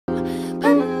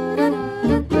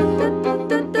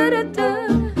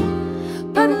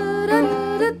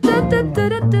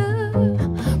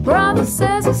Brother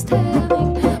says he's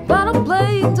telling, but I'm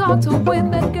playing doctor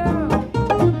with that girl.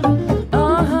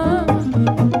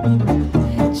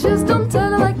 Just don't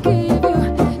tell her I give you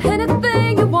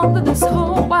anything you want in this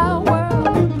whole wide world.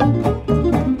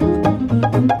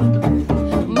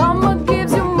 Mama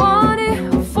gives you money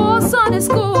for Sunday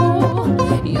school.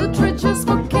 You treat just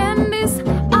for candies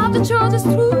after church is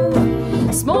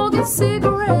through. Smoking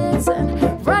cigarettes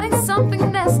and writing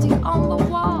something nasty on the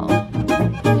wall.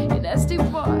 You nasty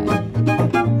boy.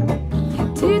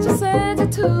 Teacher sent you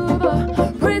to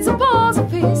the principal's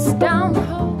office down the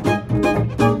hall.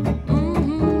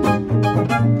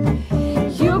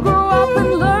 You grew up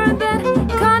and learned that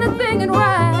kind of thing and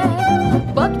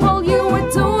right. But while you were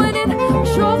doing it,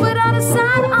 sure without a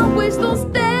sign, I wish those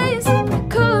days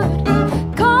could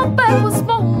come back once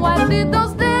more. I did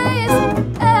those days,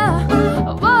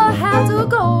 yeah, but I had to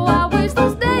go. I wish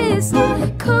those days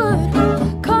could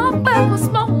come back once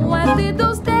more. I did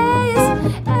those